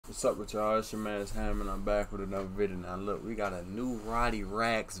What's up with y'all? It's your man Ham, and I'm back with another video. Now look, we got a new Roddy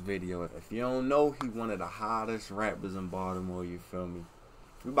Rackzz video. If you don't know, he one of the hottest rappers in Baltimore, you feel me?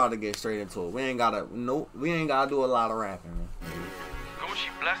 We about to get straight into it. We ain't gotta do a lot of rapping, man.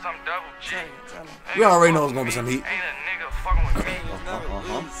 We already know it's gonna be some heat.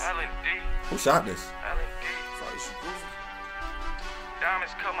 Who shot this?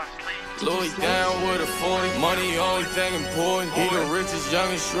 Louis down with a 40, money only thing important. He the richest, young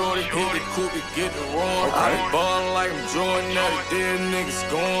and shorty. Hit the coupe and get the roar. I be ballin' like I'm Jordan, now the dead niggas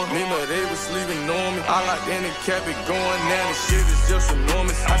scoring. Me, but they was sleeping on me. I locked in and kept it going. Now the shit is just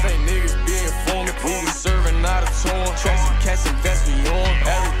enormous. I think niggas be informing. Who was serving out of torn. Tracks and cats invest me on.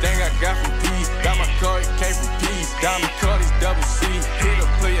 Everything I got from P's. Got my car, it came from P's. Diamond Cardi's double C. Hit a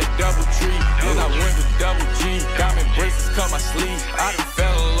play a double tree. Then I went to double G. Diamond braces cut my sleeve. I done fell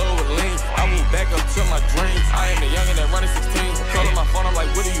in love with lean. I moved back up to my dreams. I am the youngin' that running 16. Calling my phone, I'm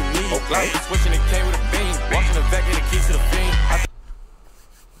like, what do you need? Like switching it came with a beam. Walking the back in the key to the fiend.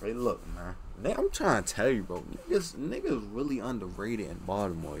 Hey, look, man. I'm trying to tell you, bro. Niggas really underrated in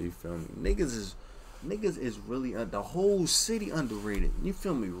Baltimore. You feel me? Niggas is really the whole city underrated. You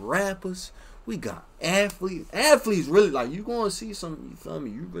feel me? Rappers. We got athletes. Athletes really, like, you gonna see some. You feel me?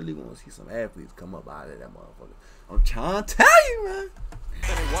 You really gonna see some athletes come up out of that motherfucker. I'm trying to tell you, man.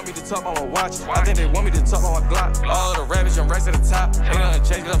 They want me to talk on my watch. I think they want me to talk on my Glock. All the rabbits, I'm racks at the top. Ain't nothing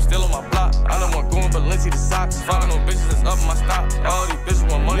changed, I'm still on my block. I don't want going but Lindsay the socks. Following no bitches that's up in my stock. All these bitches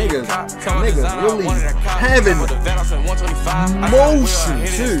want money to cop. Niggas really having motion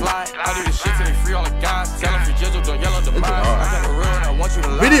too. I do the shit till they free all the guys. Tell them if you judge, don't yell at the mind. I got a real and I want you to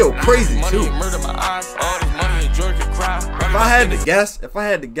lie. Video crazy too. Murder my eyes. All this money and joy can cry. If I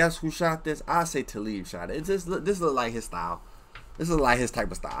had to guess who shot this, I'd say Talib shot it. This look like his style. This is like his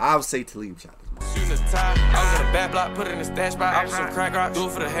type of style. I would say Talib shot this. Shooting the tie. I was in a bad block, put it in the stash spot. I was some crack rock, do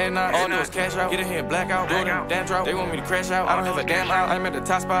it for the head knot. All I do is cash out. Get in here and black out. Do it in the damn drop. They want me to crash out. I don't have a damn out. I'm at the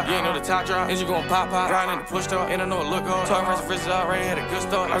top spot. You ain't know the top drop. Engine going pop. Riding in the push door. Ain't I know it look hard. Talking rest of friends already had a good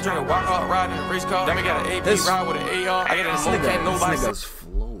start. I was drinking walk hard, riding in the race car. Then we got an AP ride with an AR. I get in the smoke, can't nobody. This nigga's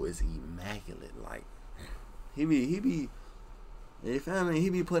flow is immaculate. Like, he be. You feel me?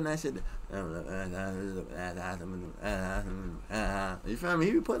 He be putting that shit. You feel me?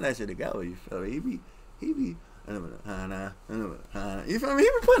 He be putting that shit together. You feel me? He be. You feel me? He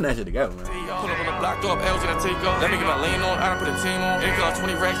be putting that shit together, man. Pull up on the block, throw up L's and I take off. Let me get my lane on. I done put a team on. It cost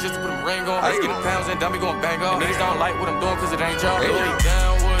 20 racks just to put a ring on. I just get the pounds and dummy going bang off. Niggas don't like what I'm doing cause it ain't y'all. Lay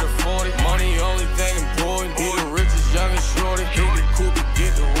down with a 40. Money only thing important. He the richest, young and shorty. Hit the coupe and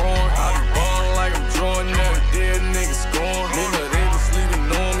get the roaring. I be ballin' like I'm Jordan. Now the dead niggas scoring. They was sleeping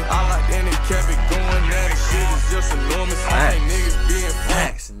on me. I locked in and kept it going. Now the shit is just enormous. I think niggas being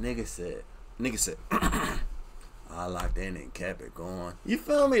facts. Nigga said I locked in and kept it going. You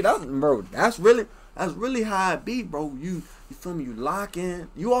feel me? That's really how it be, bro. You feel me? You lock in.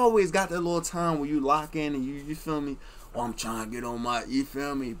 You always got that little time where you lock in and you feel me? Oh, I'm trying to get on my, you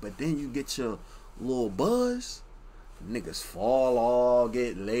feel me? But then you get your little buzz. Niggas fall off,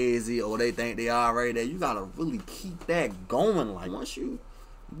 get lazy, or they think they already there. You gotta really keep that going. Like, once you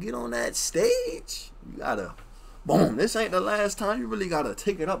get on that stage, you gotta, boom, this ain't the last time. You really gotta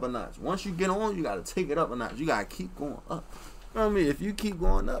take it up a notch. Once you get on, you gotta take it up a notch. You gotta keep going up. You know what I mean? If you keep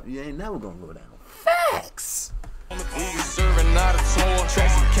going up, you ain't never gonna go down. Facts. Serving out of torn.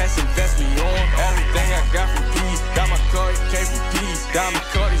 Tracks and cats invest me on. Everything I got from P's. Got my car, it came from P's. Diamond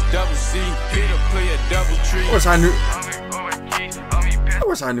Cardi's double C. Hit a play a double tree. I wish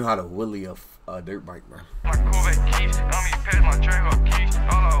I knew how to wheelie a dirt bike, bro.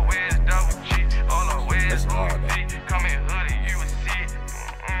 That's hard,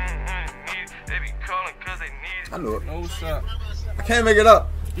 I know it. No shot. I can't make it up.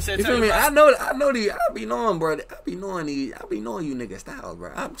 You feel me? I know these. I be knowing, bro. I be knowing you niggas styles,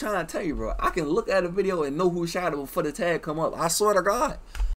 bro. I'm trying to tell you, bro. I can look at a video and know who shot it before the tag come up. I swear to God.